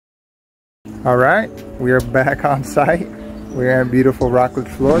All right, we are back on site. We're in beautiful Rockledge,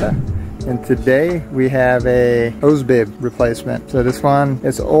 Florida. And today we have a hose bib replacement. So this one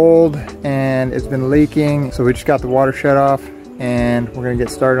is old and it's been leaking. So we just got the water shut off and we're gonna get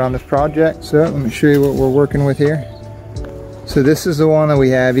started on this project. So let me show you what we're working with here. So this is the one that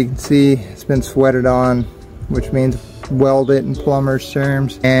we have. You can see it's been sweated on, which means weld it in plumber's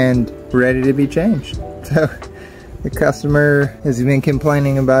terms and ready to be changed. So the customer has been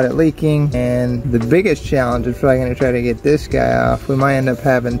complaining about it leaking, and the biggest challenge is probably going to try to get this guy off. We might end up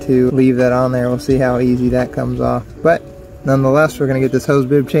having to leave that on there. We'll see how easy that comes off. But nonetheless, we're going to get this hose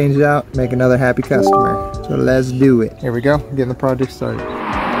bib changed out, make another happy customer. So let's do it. Here we go, getting the project started.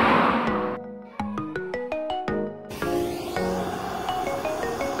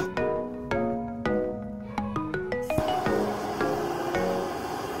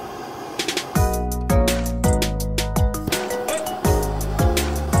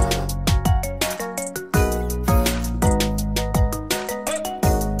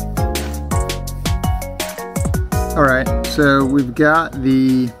 Alright, so we've got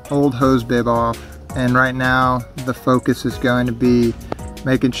the old hose bib off, and right now the focus is going to be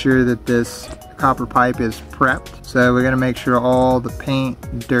making sure that this copper pipe is prepped. So we're going to make sure all the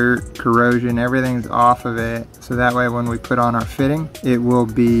paint, dirt, corrosion, everything's off of it, so that way when we put on our fitting, it will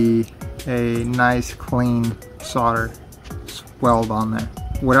be a nice clean solder weld on there.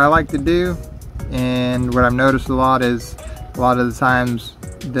 What I like to do, and what I've noticed a lot, is a lot of the times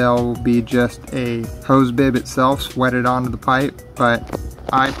there'll be just a hose bib itself sweated onto the pipe, but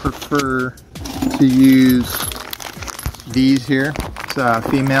I prefer to use these here. It's a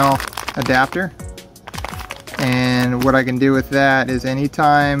female adapter, and what I can do with that is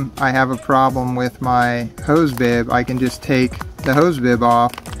anytime I have a problem with my hose bib, I can just take the hose bib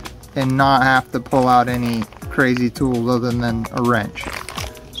off and not have to pull out any crazy tools other than a wrench.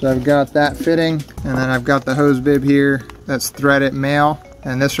 So I've got that fitting, and then I've got the hose bib here that's threaded male.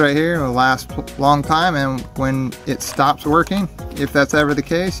 And this right here will last a long time, and when it stops working, if that's ever the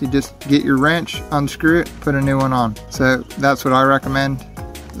case, you just get your wrench, unscrew it, put a new one on. So that's what I recommend.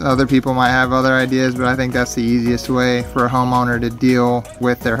 Other people might have other ideas, but I think that's the easiest way for a homeowner to deal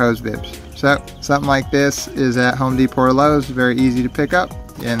with their hose bibs. So something like this is at Home Depot or Lowe's, very easy to pick up,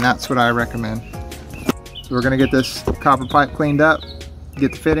 and that's what I recommend. So we're gonna get this copper pipe cleaned up,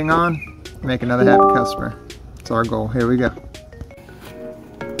 get the fitting on, make another happy customer. That's our goal. Here we go.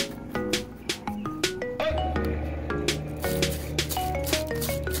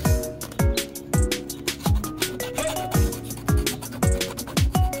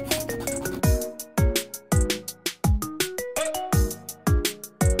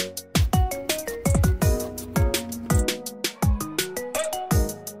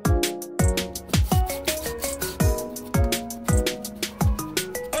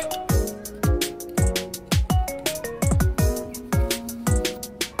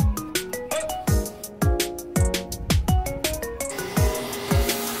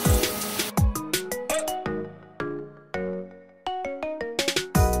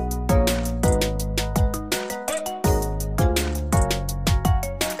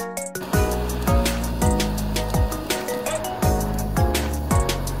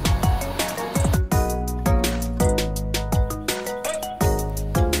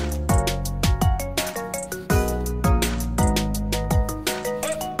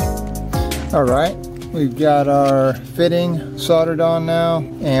 Alright, we've got our fitting soldered on now,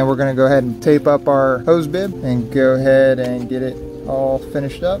 and we're going to go ahead and tape up our hose bib and go ahead and get it all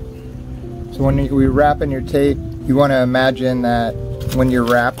finished up. So when you're wrapping your tape, you want to imagine that when you're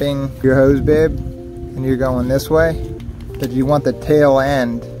wrapping your hose bib and you're going this way, that you want the tail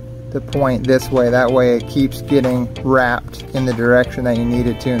end to point this way. That way it keeps getting wrapped in the direction that you need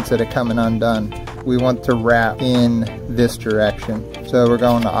it to instead of coming undone. We want to wrap in this direction. So we're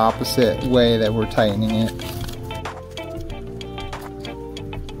going the opposite way that we're tightening it.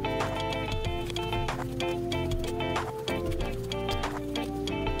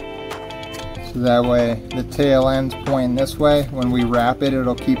 So that way the tail end's pointing this way. When we wrap it,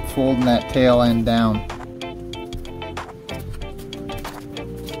 it'll keep folding that tail end down.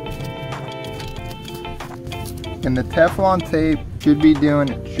 And the Teflon tape should be doing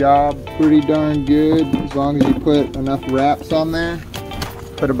its job pretty darn good, as long as you put enough wraps on there.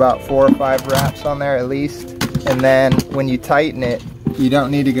 Put about 4 or 5 wraps on there at least. And then when you tighten it, you don't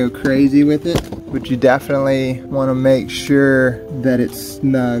need to go crazy with it, but you definitely want to make sure that it's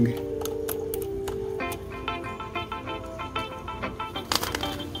snug.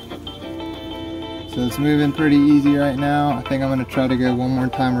 So it's moving pretty easy right now. I think I'm going to try to go one more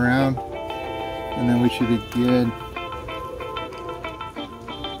time around, and then we should be good.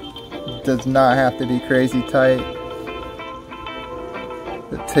 It does not have to be crazy tight.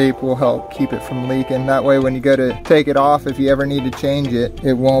 The tape will help keep it from leaking. That way when you go to take it off, if you ever need to change it,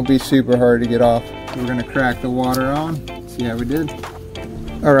 it won't be super hard to get off. We're gonna crack the water on, see how we did.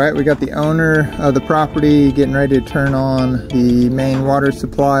 All right, we got the owner of the property getting ready to turn on the main water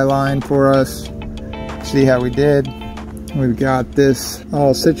supply line for us. See how we did. We've got this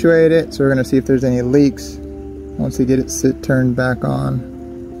all situated, so we're gonna see if there's any leaks once we get it turned back on.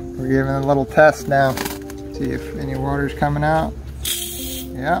 We're giving it a little test now. See if any water's coming out.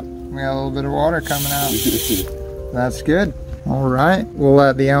 Yeah, we got a little bit of water coming out. That's good. All right, we'll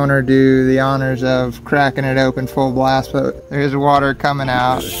let the owner do the honors of cracking it open full blast, but there's water coming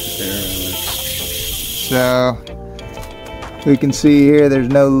out. So we can see here there's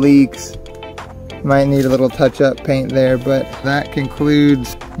no leaks. Might need a little touch-up paint there, but that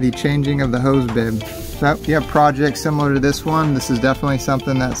concludes the changing of the hose bib. So if you have projects similar to this one, this is definitely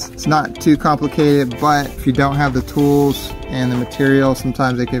something it's not too complicated, but if you don't have the tools and the material,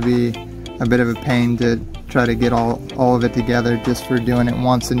 sometimes it can be a bit of a pain to try to get all of it together just for doing it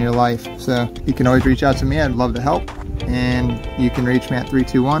once in your life. So you can always reach out to me. I'd love to help. And you can reach me at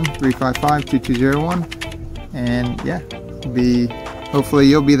 321-355-2201. And yeah, hopefully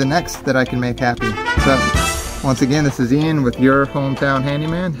you'll be the next that I can make happy. So once again, this is Ian with your hometown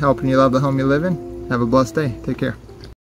handyman, helping you love the home you live in. Have a blessed day. Take care.